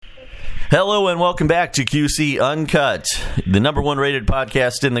Hello and welcome back to QC Uncut, the number one rated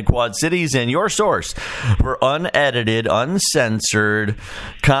podcast in the Quad Cities and your source for unedited, uncensored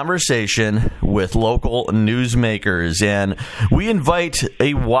conversation with local newsmakers. And we invite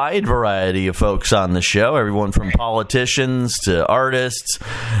a wide variety of folks on the show, everyone from politicians to artists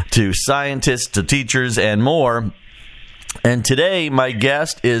to scientists to teachers and more. And today, my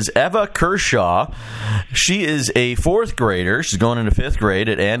guest is Eva Kershaw. She is a fourth grader. She's going into fifth grade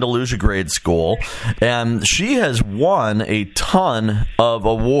at Andalusia Grade School, and she has won a ton of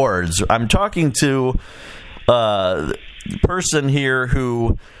awards. I'm talking to a person here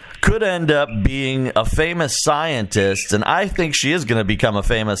who could end up being a famous scientist, and I think she is going to become a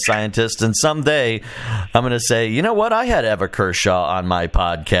famous scientist, and someday I'm going to say, you know what, I had Eva Kershaw on my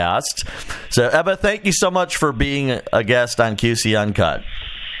podcast. So, Eva, thank you so much for being a guest on QC Uncut.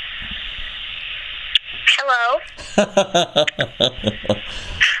 Hello.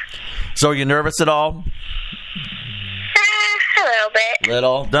 So, are you nervous at all? A little bit.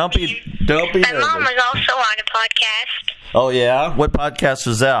 Little? Don't be nervous. My mom was also on a podcast. Oh, yeah? What podcast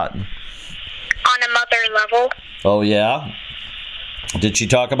was that? On a mother level. Oh, yeah? Did she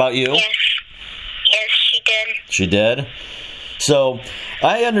talk about you? Yes. Yes, she did. She did? So,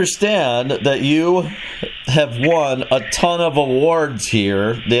 I understand that you have won a ton of awards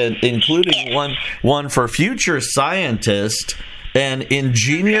here, including one for Future Scientist and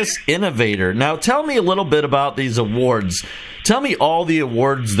Ingenious Innovator. Now, tell me a little bit about these awards. Tell me all the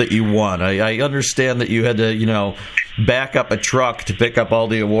awards that you won. I understand that you had to, back up a truck to pick up all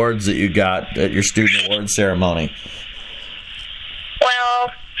the awards that you got at your student award ceremony.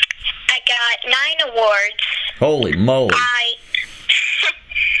 Well, I got 9 awards. Holy moly.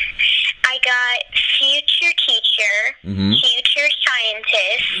 I got Future Teacher, Future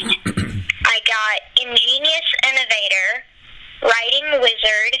Scientist. I got Ingenious Innovator, Writing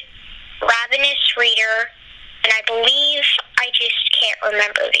Wizard, Ravenous Reader, and I believe I just can't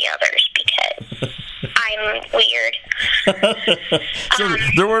remember the others because I'm weird. So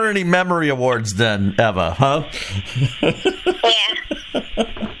there weren't any memory awards then, Eva, huh? Yeah.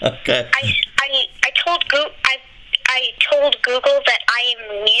 Okay. I told Google that I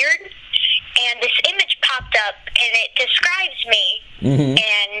am weird, and this image popped up, and it describes me.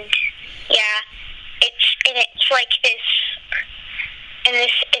 And yeah, it's like this, and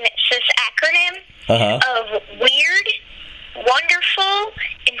it's this acronym of weird, wonderful,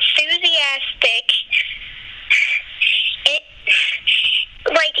 enthusiastic.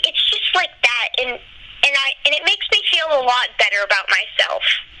 It's just like that, and it makes me feel a lot better about myself.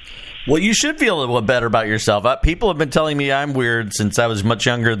 Well, you should feel a little better about yourself. People have been telling me I'm weird since I was much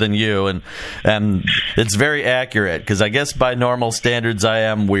younger than you, and it's very accurate because I guess by normal standards I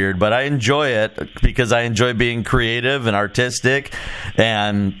am weird, but I enjoy it because I enjoy being creative and artistic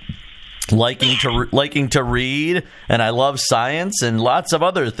and liking to read, and I love science and lots of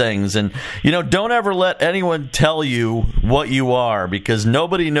other things. And don't ever let anyone tell you what you are because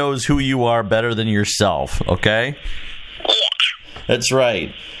nobody knows who you are better than yourself. Okay? Yeah. That's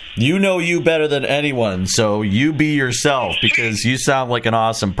right. You know you better than anyone, so you be yourself because you sound like an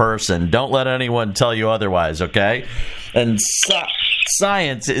awesome person. Don't let anyone tell you otherwise, okay? And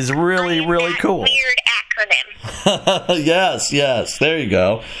science is really, really cool. Weird acronym. Yes, there you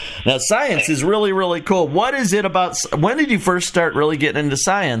go. Now, science is really, really cool. What is it about? When did you first start really getting into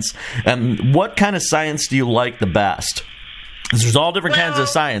science, and what kind of science do you like the best? Because there's all different kinds of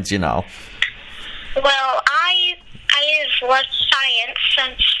science, Well, I have loved science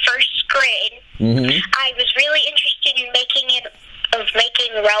since first grade. I was really interested in making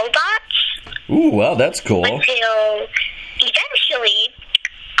robots. Ooh, wow, that's cool. Until eventually,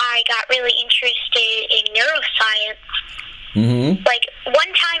 I got really interested in neuroscience. Like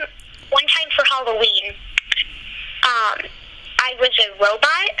one time for Halloween, I was a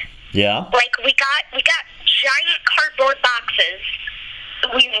robot. Yeah. Like we got giant cardboard boxes.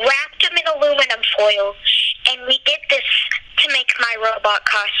 We wrapped them in aluminum foil, and we did this to make my robot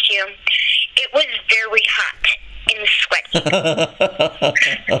costume. It was very hot and sweaty.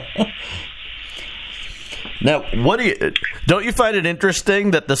 Now, don't you find it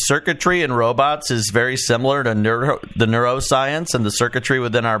interesting that the circuitry in robots is very similar to the neuroscience and the circuitry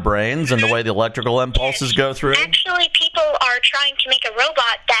within our brains and the way the electrical impulses go through? Actually, people are trying to make a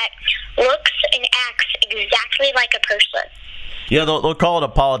robot that looks and acts exactly like a person. Yeah, they'll call it a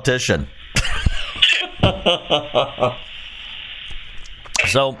politician.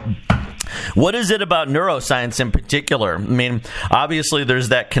 So, what is it about neuroscience in particular? I mean, obviously there's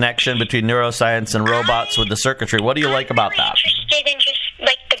that connection between neuroscience and robots with the circuitry. What do you like about that? I'm interested in just,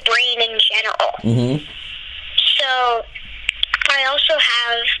 like, the brain in general. So,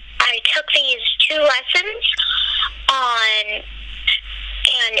 I took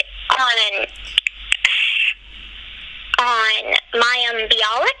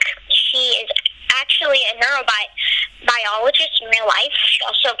neurobiologist in real life. She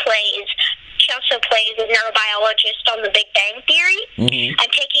also plays a neurobiologist on The Big Bang Theory. Mm-hmm. I'm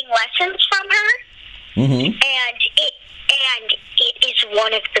taking lessons from her, and it is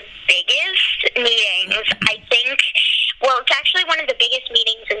one of the biggest meetings, I think. Well, it's actually one of the biggest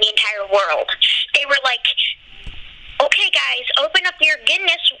meetings in the entire world. They were like, okay, guys, open up your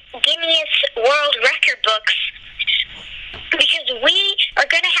Guinness World Record books, because we are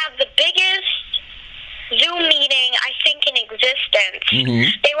going to have the biggest Zoom meeting, I think, in existence. Mm-hmm.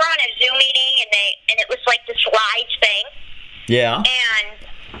 They were on a Zoom meeting, and it was like this live thing. Yeah.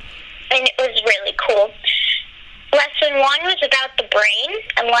 And it was really cool. Lesson 1 was about the brain,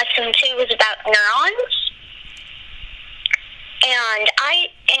 and lesson 2 was about neurons. And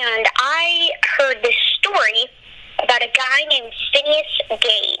I heard this story about a guy named Phineas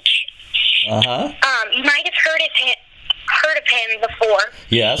Gage. You might have heard of him before.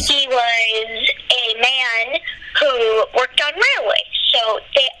 Yes. He was a man who worked on railways. So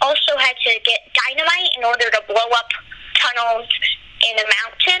they also had to get dynamite in order to blow up tunnels in a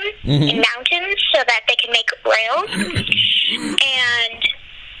mountain, in mountains, so that they can make rails.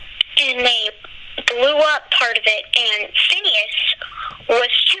 And they blew up part of it, and Phineas was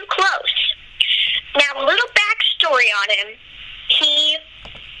too close. Now, a little backstory on him. He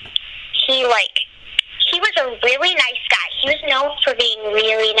was a really nice guy. He was known for being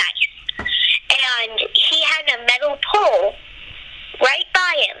really nice. And he had a metal pole right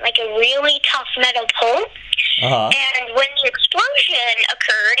by him, like a really tough metal pole. And when the explosion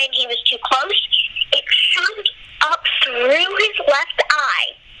occurred and he was too close, it shot up through his left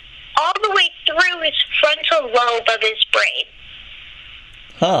eye, all the way through his frontal lobe of his brain.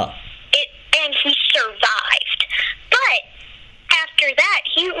 And he survived. But after that,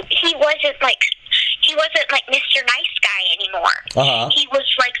 he wasn't like Mr. Nice Guy anymore. He was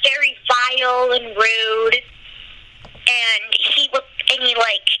like very vile and rude, and he would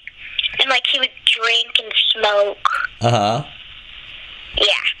drink and smoke.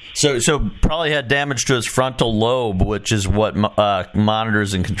 Yeah. So probably had damage to his frontal lobe, which is what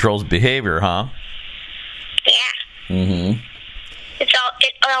monitors and controls behavior, huh? Yeah. Mm-hmm. It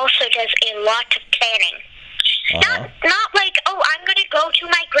also does a lot of planning. Not like, oh, I'm going to go to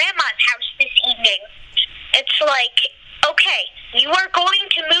my grandma's house this evening. It's like, okay, you are going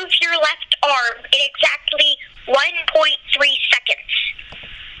to move your left arm in exactly 1.3 seconds.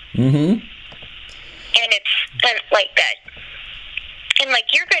 Mm-hmm. And it's like that. And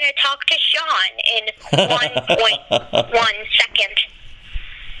like, you're going to talk to Sean in 1.1 second.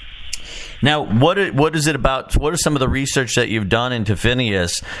 Now, what is it about? What are some of the research that you've done into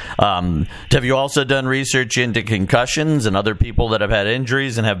Phineas? Have you also done research into concussions and other people that have had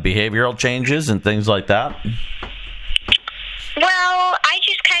injuries and have behavioral changes and things like that? Well, I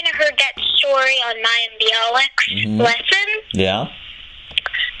just kind of heard that story on Mayim Bialik's lesson. Yeah.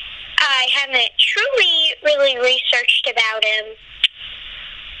 I haven't truly really researched about him.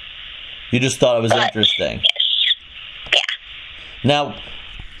 You just thought it was interesting. Yes. Yeah. Now,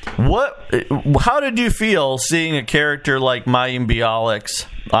 how did you feel seeing a character like Mayim Bialik's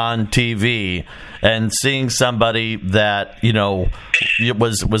on TV and seeing somebody that,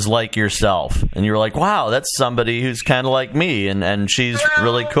 was like yourself? And you were like, wow, that's somebody who's kind of like me, and she's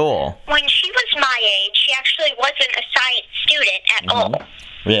really cool. When she was my age, she actually wasn't a science student at all.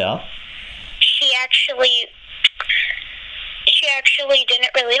 Yeah. She actually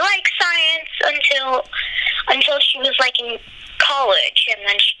didn't really like science until she was like in college, and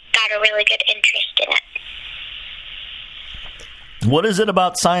then she got a really good interest in it. What is it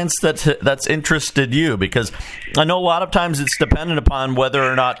about science that's interested you? Because I know a lot of times it's dependent upon whether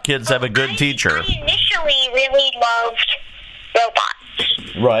or not kids have a good teacher. I initially really loved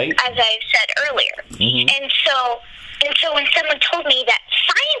robots, right? As I said earlier, and so when someone told me that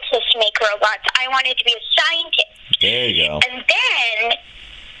scientists make robots, I wanted to be a scientist. There you go. And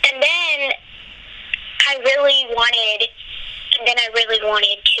then I really wanted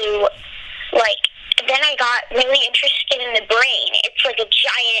to, then I got really interested in the brain. It's like a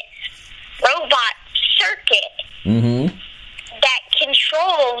giant robot circuit that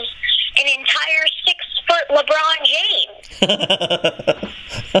controls an entire 6-foot LeBron James.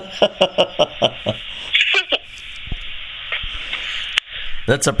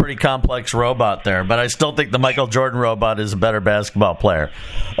 That's a pretty complex robot there, but I still think the Michael Jordan robot is a better basketball player.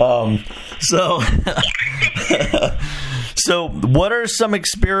 So what are some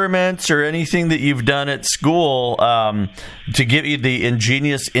experiments or anything that you've done at school to give you the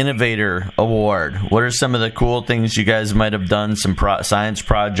Ingenious Innovator Award? What are some of the cool things you guys might have done, some science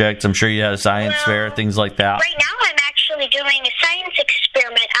projects? I'm sure you had a science fair, things like that. Right now I'm actually doing a science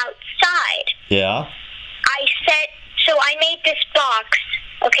experiment outside. Yeah. I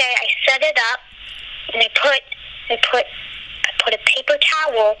Okay, I set it up, and I put a paper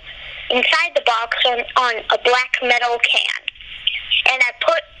towel inside the box on a black metal can, and I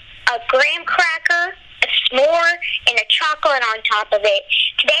put a graham cracker, a s'more, and a chocolate on top of it.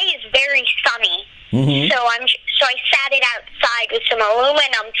 Today is very sunny, so I sat it outside with some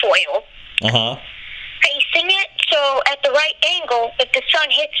aluminum foil, facing it, so at the right angle, if the sun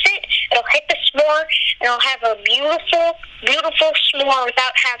hits it, it'll hit the s'more, and I'll have a beautiful, beautiful s'more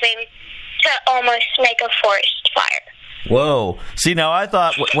without having to almost make a forest fire. Whoa. See, now I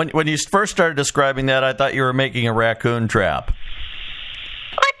thought, when you first started describing that, I thought you were making a raccoon trap.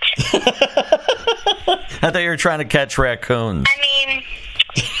 What? I thought you were trying to catch raccoons.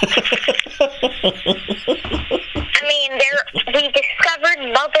 We discovered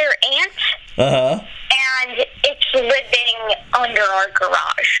mother ants, and it's living under our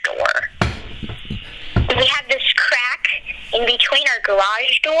garage door. We have this crack in between our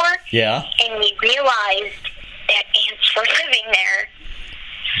garage door, and we realized that ants were living there.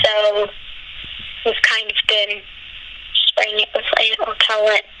 So we've kind of been spraying it with ant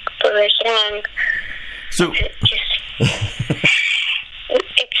repellent for this long. So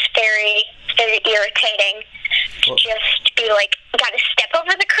it's very, very irritating to just be like, gotta step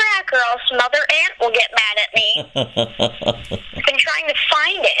over the crack or else mother ant will get mad at me. I've been trying to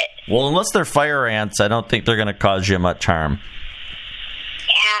find it. Well, unless they're fire ants, I don't think they're going to cause you much harm.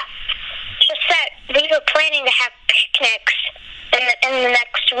 Yeah. Just that we were planning to have picnics in the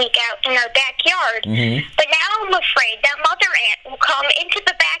next week out in our backyard. But now I'm afraid that mother ant will come into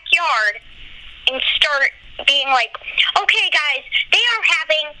the backyard and start being like, okay, guys, they are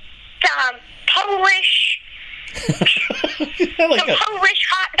having some Polish Polish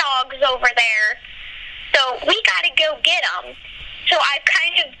hot dogs over there, so we gotta go get them. So I've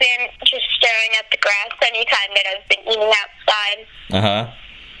kind of been just staring at the grass anytime that I've been eating outside.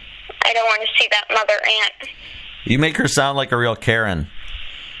 I don't want to see that mother ant. You make her sound like a real Karen.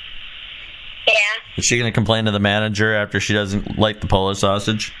 Yeah. Is she going to complain to the manager after she doesn't like the Polish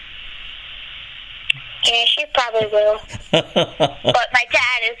sausage? Yeah, she probably will. But my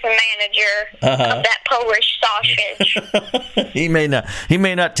dad is the manager of that Polish sausage. He may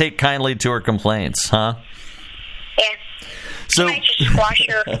not take kindly to her complaints, huh? Yeah. So, he might just squash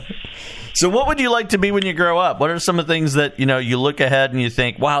her. So what would you like to be when you grow up? What are some of the things that, you look ahead and you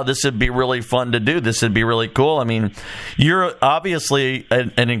think, wow, this would be really fun to do. This would be really cool. I mean, you're obviously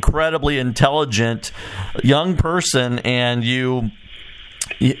an incredibly intelligent young person, and you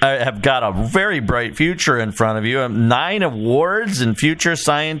have got a very bright future in front of you. 9 awards and future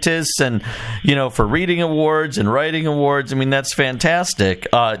scientists, and for reading awards and writing awards. I mean, that's fantastic.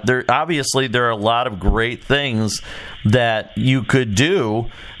 There are a lot of great things that you could do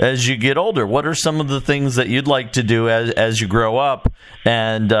as you get older. What are some of the things that you'd like to do as you grow up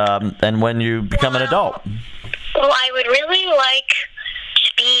and when you become an adult? Well, I would really like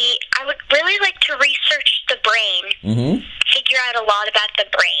to research the brain, figure out a lot about the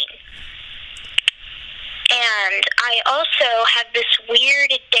brain. And I also have this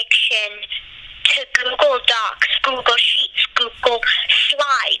weird addiction to Google Docs, Google Sheets, Google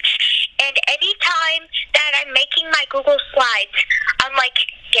Slides. And anytime that I'm making my Google Slides, I'm like,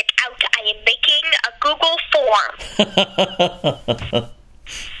 get out, I am making a Google form.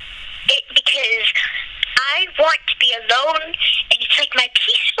 Because I want to be alone, and it's like my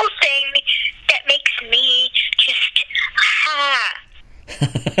peaceful thing that makes me just,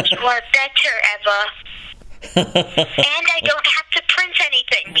 you are better, Eva. And I don't have to print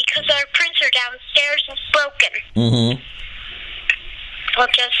anything because our printer downstairs is broken. Well,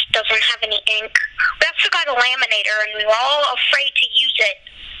 it just doesn't have any ink. We also got a laminator, and we were all afraid to use it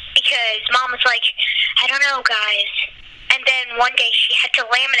because Mom was like, I don't know, guys. And then one day she had to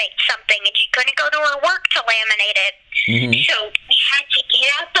laminate something, and she couldn't go to her work to laminate it. So we had to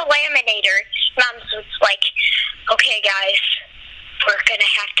get out the laminator. Mom was like, okay, guys, we're going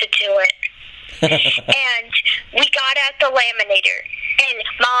to have to do it. And we got out the laminator, and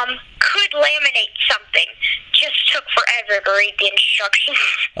Mom could laminate something. Just took forever to read the instructions.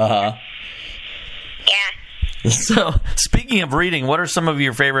 Yeah. So, speaking of reading, what are some of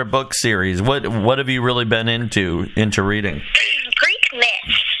your favorite book series? What have you really been into reading? Greek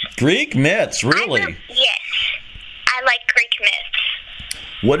myths. Greek myths, really? Yes. I like Greek myths.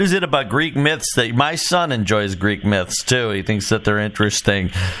 What is it about Greek myths that my son enjoys Greek myths too? He thinks that they're interesting.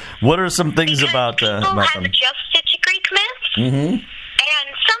 What are some things about them? People have adjusted to Greek myths. And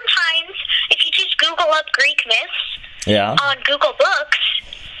sometimes, if you just Google up Greek myths on Google Books,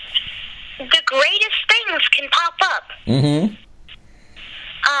 the greatest things can pop up. In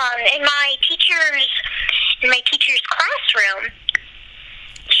my teacher's classroom,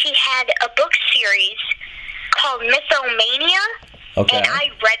 actually had a book series called Mythomania, Okay. and I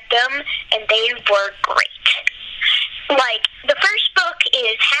read them, and they were great. Like, the first book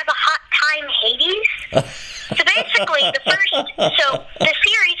is Have a Hot Time, Hades. So basically, so the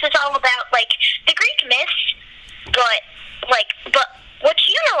series is all about, like, the Greek myths, but what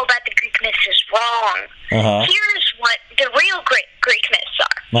you know about the Greek myths is wrong. Uh-huh. Here's what the real Greek myths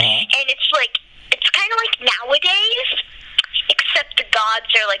are. Uh-huh. And it's kind of like nowadays, except the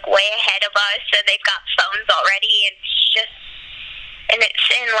gods are, like, way ahead of us, and they've got phones already, and it's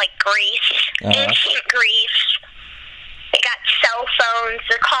in, like, Greece, ancient Greece. They got cell phones.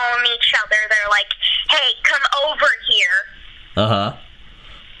 They're calling each other. They're like, hey, come over here. Uh-huh.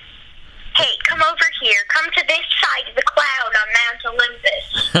 Hey, come over here. Come to this side of the cloud on Mount Olympus.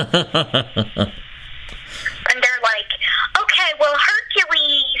 And they're like, okay, well,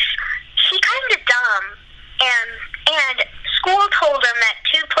 Hercules, he kind of dumb. And school told him that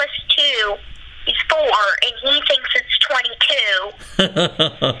 2 + 2 is 4, and he thinks it's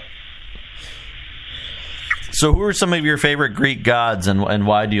 22. So who are some of your favorite Greek gods, and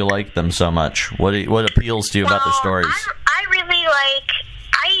why do you like them so much? What appeals to you about their stories? I really like...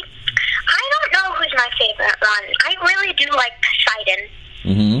 I don't know who's my favorite one. I really do like Poseidon.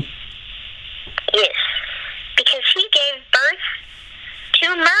 Mm-hmm. Yes. Because he gave birth to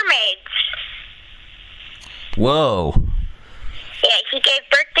mermaids. Whoa. Yeah, he gave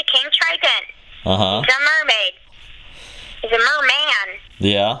birth to King Trident. Uh-huh. He's a mermaid. He's a merman.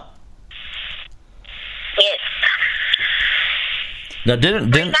 Yeah. Yes. Now,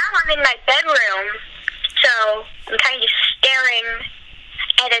 didn't Right now I'm in my bedroom, so I'm kind of staring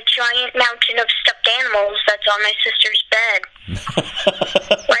at a giant mountain of stuffed animals that's on my sister's bed.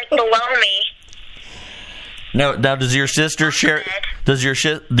 Right below me. Now does your sister share? Does your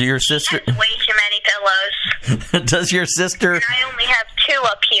sister? She has way too many pillows. Does your sister? And I only have 2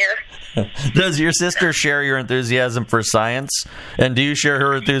 up here. Does your sister share your enthusiasm for science? And do you share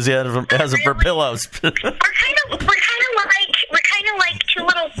her enthusiasm for pillows? We're kind of like 2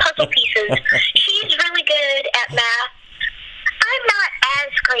 little puzzle pieces. She's really good at math. I'm not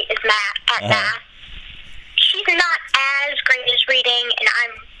as great as at math. She's not as great as reading, and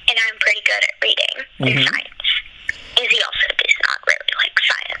I'm pretty good at reading and science. Izzy also does not really like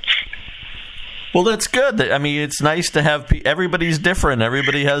science. Well, that's good. I mean, it's nice to have everybody's different.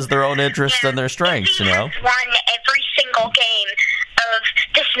 Everybody has their own interests and their strengths, you know. Izzy has won every single game of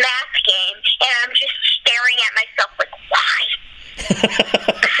this math game, and I'm just staring at myself like, why?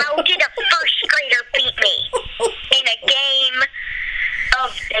 How did a first grader beat me in a game of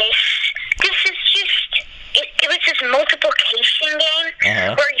this? This is just... It was this multiplication game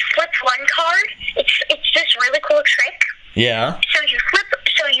where you flip one card. It's this really cool trick. Yeah. So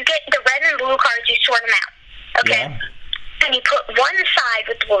you get the red and blue cards, you sort them out. Okay? Yeah. And you put one side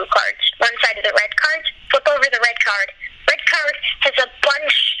with the blue cards, one side of the red cards, flip over the red card. Red card has a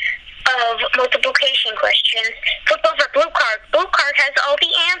bunch of multiplication questions. Flip over blue card. Blue card has all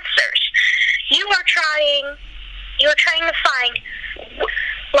the answers. You are trying to find,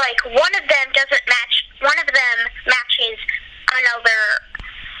 like, one of them doesn't match. One of them matches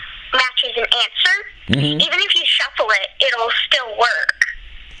an answer. Mm-hmm. Even if you shuffle it, it'll still work.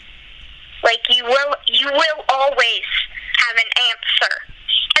 Like, you will always have an answer.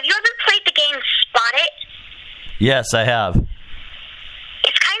 Have you ever played the game Spot It? Yes, I have.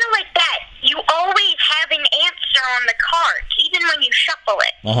 It's kind of like that. You always have an answer on the cards, even when you shuffle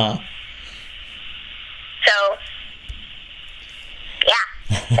it. Uh-huh. So, yeah,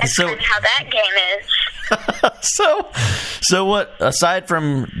 that's kind of how that game is. So what, aside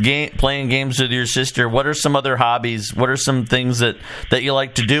from playing games with your sister, what are some other hobbies? What are some things that you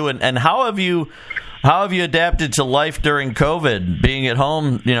like to do? And how have you adapted to life during COVID, being at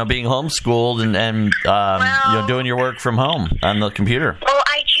home, being homeschooled and doing your work from home on the computer? Well,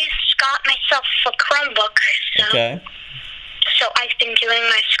 I just got myself a Chromebook. So I've been doing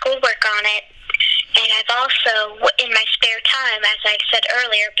my schoolwork on it. And I've also, in my spare time, as I said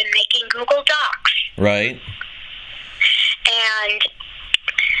earlier, been making Google Docs. Right. And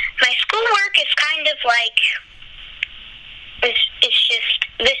my schoolwork is kind of like, it's just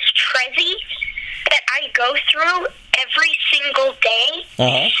this Trezzy that I go through every single day.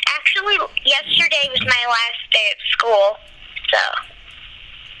 Uh-huh. Actually, yesterday was my last day at school,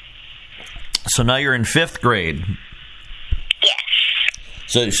 So now you're in 5th grade.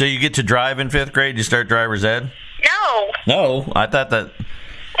 Yes. So you get to drive in 5th grade? You start driver's ed? No, I thought that...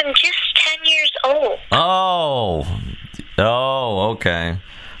 I'm just 10 years old. Oh, okay.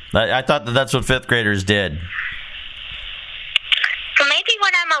 I thought that's what 5th graders did. Well, maybe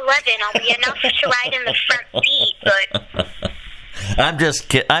when I'm 11, I'll be enough to ride in the front seat, but I'm just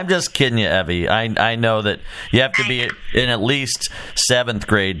kidding you, Evie. I know that you have to be in at least 7th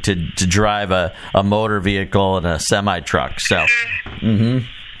grade to drive a motor vehicle and a semi-truck. So,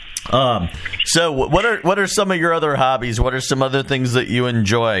 so what are some of your other hobbies? What are some other things that you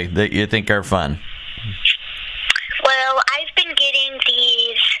enjoy that you think are fun? Well, I've been getting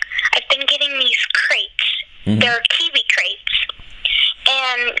these crates. They're kiwi crates,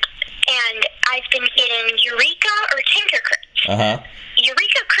 and I've been getting Eureka or Tinker crates.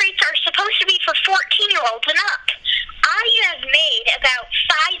 Eureka crates are supposed to be for 14-year-olds and up. I have made about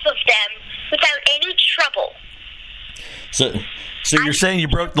 5 of them without any trouble. So you're saying you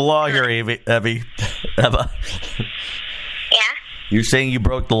broke the law here, Evie? Eva? Yeah. You're saying you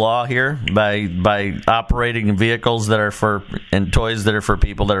broke the law here by operating vehicles and toys that are for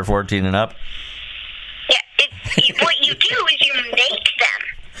people that are 14 and up? Yeah. What you do is you make them.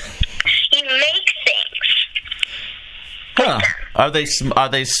 You make things. Huh. Are they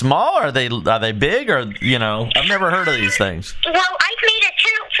small? Are they big? Or I've never heard of these things. Well, I've made a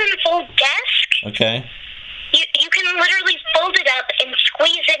 10-foot fold desk. Okay. You can literally fold it up and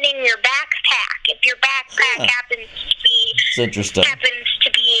squeeze it in your backpack. If your backpack happens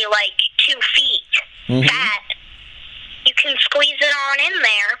to be like 2 feet fat, you can squeeze it on in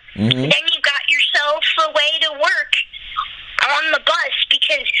there. Then you got yourself a way to work on the bus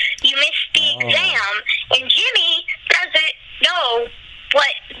because you missed the exam, and Jimmy doesn't know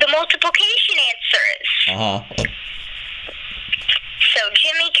what the multiplication answer is. So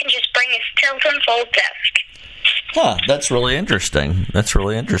Jimmy can just bring his tilt and fold desk. Huh, that's really interesting.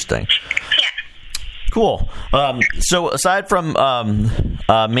 Yeah. Cool. So aside from Maan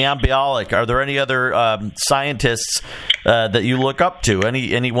Bialik, are there any other scientists that you look up to?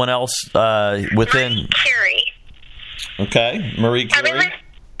 Anyone else within? Marie Curie. Okay, Marie Curie. I really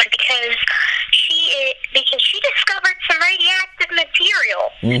because she discovered some radioactive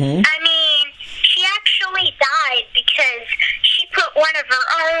material. I mean, she actually died because she put one of her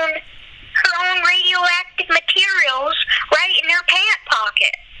own radioactive materials right in her pant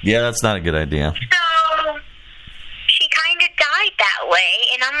pocket. Yeah, that's not a good idea. So she kind of died that way,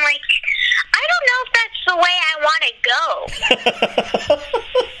 and I'm like, I don't know if that's the way I want to go.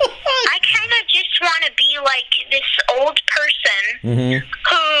 I kind of just want to be like this old person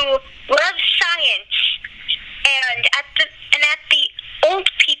who loves science, and at the old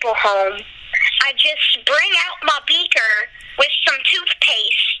people home, I just bring out my beaker with some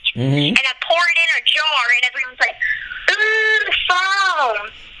toothpaste, and I pour it in a jar, and everyone's like, ooh,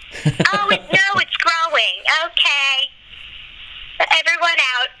 foam. Oh, no, it's growing. Okay. Everyone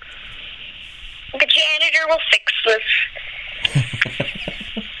out. The janitor will fix this.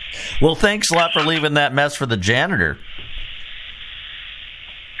 Well, thanks a lot for leaving that mess for the janitor.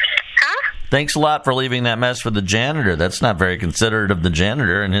 Huh? Thanks a lot for leaving that mess for the janitor. That's not very considerate of the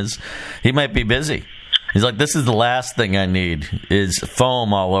janitor, and he might be busy. He's like, this is the last thing I need is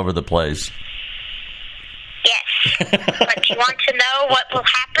foam all over the place. Yes. But you want to know what will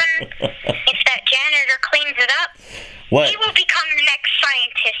happen if that janitor cleans it up? What? He will become the next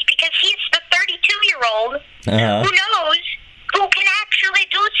scientist because he's the 32-year-old who knows who can actually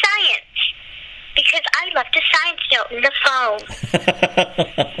do science. Because I left a science note in the phone.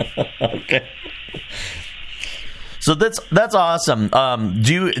 Okay. So that's awesome.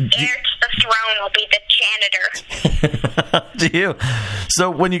 Do you? The throne will be the janitor. Do you? So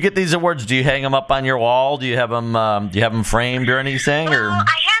when you get these awards, do you hang them up on your wall? Do you have them? Framed or anything? Well, or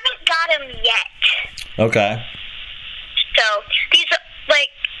I haven't got them yet. Okay. So these,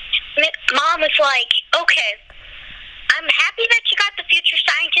 Mom was like, okay, I'm happy that you got the Future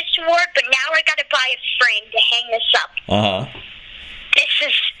Scientist Award, but now I got to buy a frame to hang this up.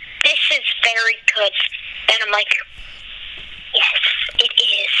 This is very good. And I'm like, yes, it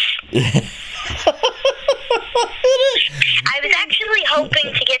is. I was actually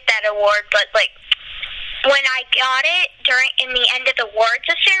hoping to get that award, but when I got it in the end of the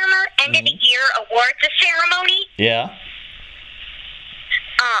end of the year awards ceremony. Yeah.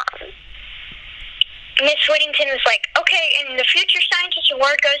 Miss Whittington was like, okay, and the Future Scientist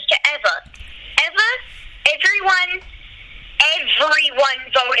Award goes to Eva. Eva, everyone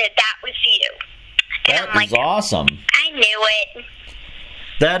voted that was you. And That is awesome. I knew it.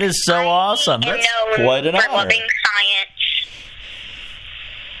 That is so awesome. That's quite an honor. For loving science.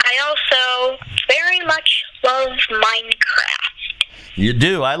 I also very much love Minecraft. You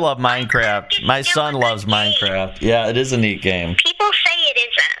do. I love Minecraft. My son loves Minecraft. Yeah, it is a neat game. People say it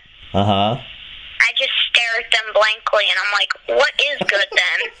isn't. I just stare at them blankly, and I'm like, what is good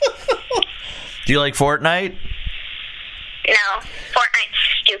then? Do you like Fortnite? No, Fortnite's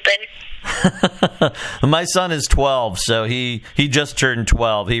stupid. My son is 12, so he just turned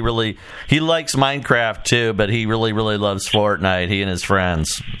 12. He likes Minecraft too, but he really loves Fortnite. He and his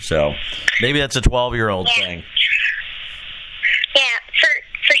friends. So maybe that's a 12-year-old thing. Yeah,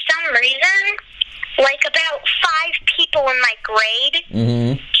 for some reason, like about 5 people in my grade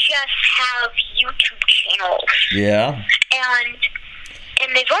just have YouTube channels. Yeah.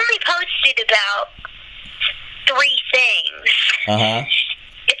 And they've only posted about 3 things.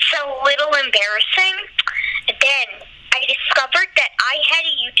 It's a little embarrassing. Then I discovered that I had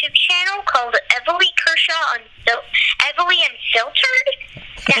a YouTube channel called Everly Kershaw Everly Unfiltered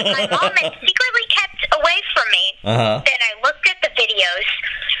that my mom had secretly kept away from me. Then I looked at the videos.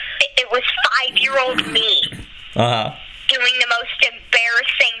 It was 5-year-old me doing the most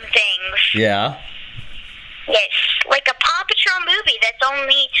embarrassing things. Yeah. Yes, like a Paw Patrol movie that's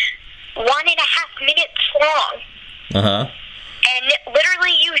only 1.5 minutes long. And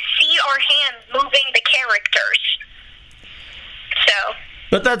literally you see our hands moving the characters. So,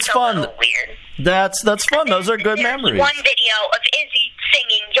 but that's fun. A little weird. That's fun. Those are good memories. One video of Izzy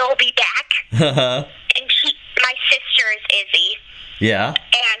singing "You'll Be Back," and my sister is Izzy. Yeah.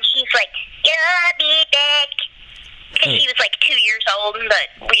 And he's like, "You'll be back," because he was like 2 years old, but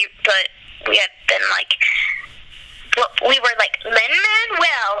we had been like, we were like,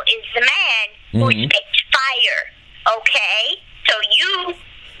 Lin-Manuel is the man who spits fire. Okay, so you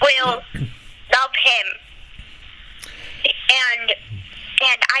will love him. And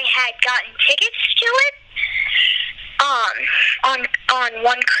I had gotten tickets to it on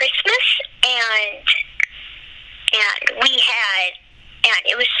one Christmas, and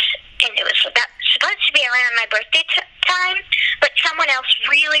it was about supposed to be around my birthday time, but someone else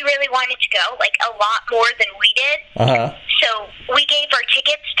really wanted to go, like a lot more than we did. So we gave our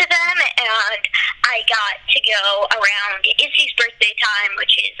tickets to them, and I got to go around Izzy's birthday time,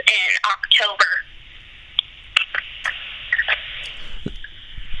 which is in October.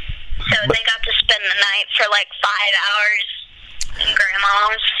 So they got to spend the night for like 5 hours in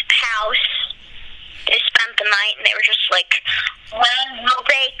Grandma's house. They spent the night, and they were just like, when will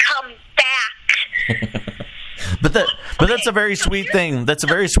they come back? But that's a very sweet thing. That's a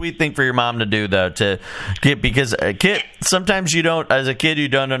very sweet thing for your mom to do, though, because a kid, sometimes as a kid, you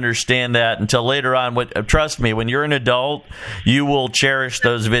don't understand that until later on. Trust me, when you're an adult, you will cherish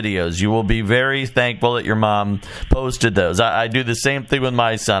those videos. You will be very thankful that your mom posted those. I do the same thing with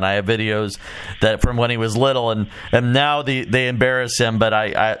my son. I have videos that from when he was little, and now they embarrass him. But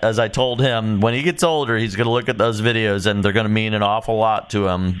I as I told him, when he gets older, he's going to look at those videos, and they're going to mean an awful lot to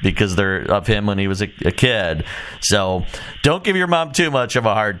him because they're of him when he was a kid. So don't give your mom too much of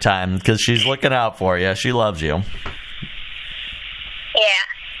a hard time because she's looking out for you. She loves you. Yeah.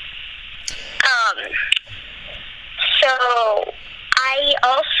 So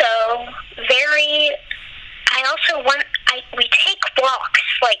we take walks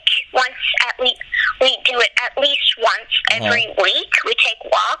like once we do it at least once every week. We take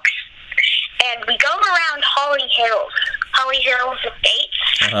walks and we go around Holly Hills Estates.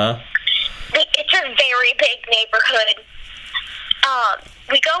 It's a very big neighborhood.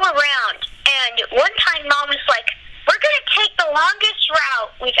 We go around, and one time Mom was like, we're going to take the longest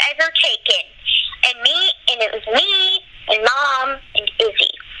route we've ever taken. And it was me, and Mom, and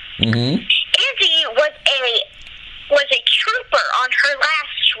Izzy. Izzy was a trooper on her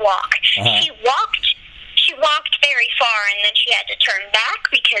last walk. She walked very far, and then she had to turn back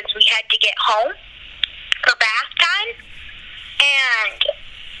because we had to get home for bath time. And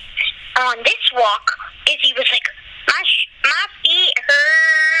on this walk, Izzy was like, my feet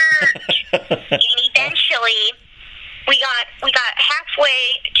hurt. And eventually, we got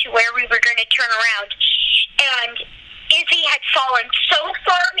halfway to where we were going to turn around, and Izzy had fallen so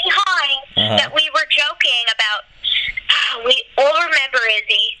far behind that we were joking about. We all remember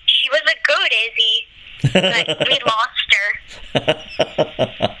Izzy. She was a good Izzy, but we lost her.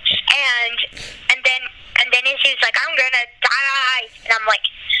 And then Izzy's like, I'm gonna die, and I'm like.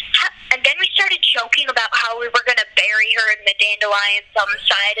 And then we started joking about how we were going to bury her in the dandelions on the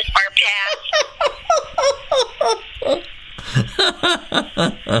side of our path.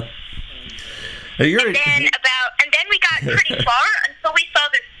 And then we got pretty far until we saw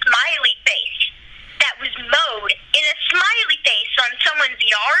this smiley face that was mowed in a smiley face on someone's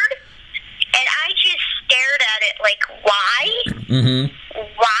yard. And I just stared at it like, why?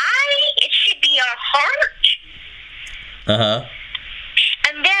 Why? It should be a heart.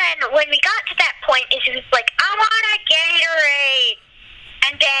 And then when we got to that point, it was like, I want a Gatorade.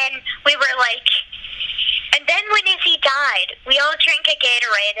 And then we were like, and then when Izzy died, we all drank a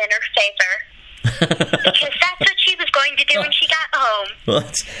Gatorade in her favor. Because that's what she was going to do when she got home. Well,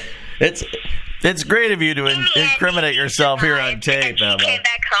 It's great of you to incriminate yourself here on tape, Emma. She came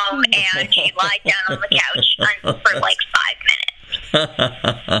back home and she lied down on the couch for like 5 minutes.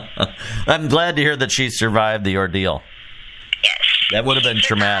 I'm glad to hear that she survived the ordeal. Yes. That would have been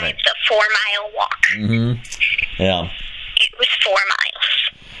traumatic. The 4-mile walk. Mm-hmm. Yeah. It was 4 miles.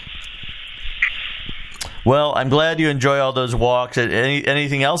 Well, I'm glad you enjoy all those walks.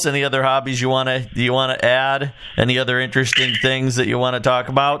 Anything else? Any other hobbies you want to add? Any other interesting things that you want to talk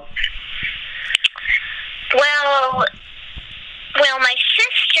about? Well, my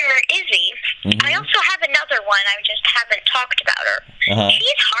sister Izzy. Mm-hmm. I also have another one. I just haven't talked about her. Uh-huh.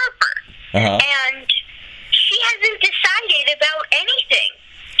 She's Harper, and she hasn't decided about anything.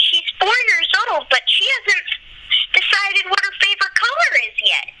 She's 4 years old, but she hasn't decided what her favorite color is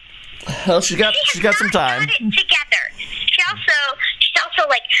yet. Well, she's got some time. Got it together. She's also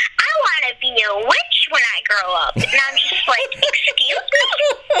like, I want to be a witch when I grow up, and I'm just like, excuse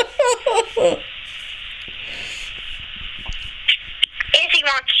me. Izzy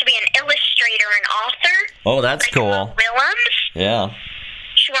wants to be an illustrator and author. Oh, that's like cool. Willems. Yeah.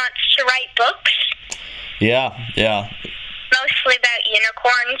 She wants to write books. Yeah. Mostly about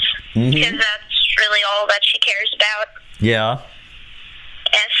unicorns, because that's really all that she cares about. Yeah.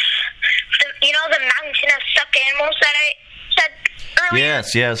 Yes. The mountain of stuffed animals that I said earlier?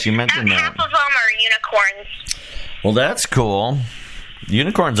 Yes, you mentioned that. Half of them are unicorns. Well, that's cool.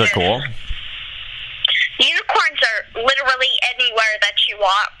 Unicorns are cool. Unicorns are literally anywhere that she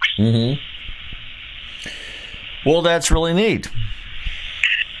walks. Mm-hmm. Well, that's really neat.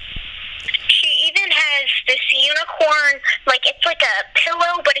 She even has this unicorn, like it's like a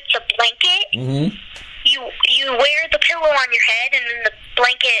pillow, but it's a blanket. Mm-hmm. You wear the pillow on your head, and then the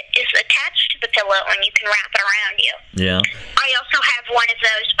blanket is attached to the pillow, and you can wrap it around you. Yeah. I also have one of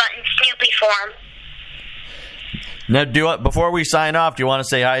those, but in Snoopy form. Now, before we sign off, do you want to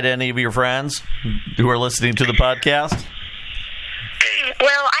say hi to any of your friends who are listening to the podcast?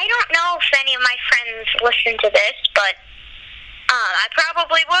 Well, I don't know if any of my friends listen to this, but I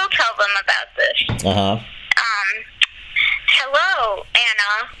probably will tell them about this. Uh-huh. Hello,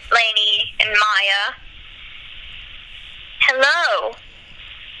 Anna, Lainey, and Maya. Hello.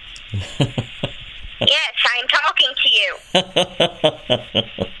 Yes, I'm talking to you.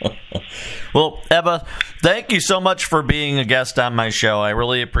 Well, Eva, thank you so much for being a guest on my show. I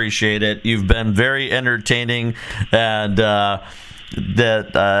really appreciate it. You've been very entertaining, and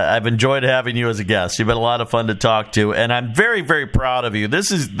I've enjoyed having you as a guest. You've been a lot of fun to talk to, and I'm very, very proud of you.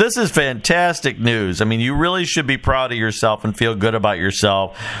 This is fantastic news. I mean, you really should be proud of yourself and feel good about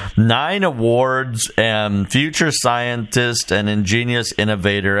yourself. 9 awards and Future Scientist and Ingenious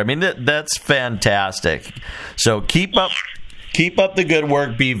Innovator. I mean, that's fantastic. So keep up the good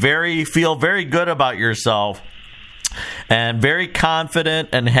work. Feel very good about yourself. And very confident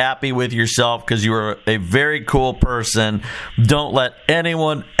and happy with yourself because you are a very cool person. Don't let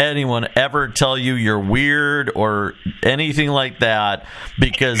anyone ever tell you you're weird or anything like that,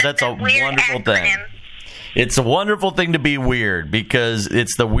 because that's a wonderful thing. It's a wonderful thing to be weird, because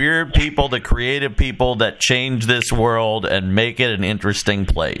it's the weird people, the creative people that change this world and make it an interesting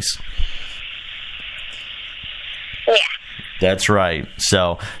place. Yeah. That's right.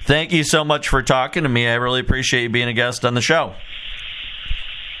 So thank you so much for talking to me. I really appreciate you being a guest on the show.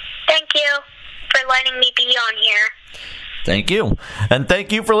 Thank you for letting me be on here. Thank you. And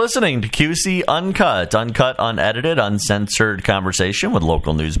thank you for listening to QC Uncut, unedited, uncensored conversation with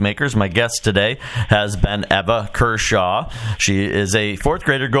local newsmakers. My guest today has been Eva Kershaw. She is a 4th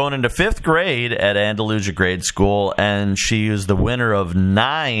grader going into 5th grade at Andalusia Grade School, and she is the winner of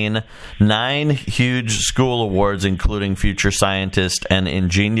nine huge school awards, including Future Scientist and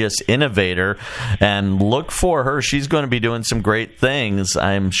Ingenious Innovator. And look for her. She's going to be doing some great things.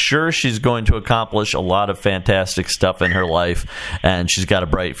 I'm sure she's going to accomplish a lot of fantastic stuff in her life, and she's got a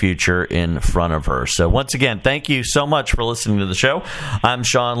bright future in front of her. So once again, thank you so much for listening to the show. I'm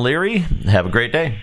Sean Leary. Have a great day.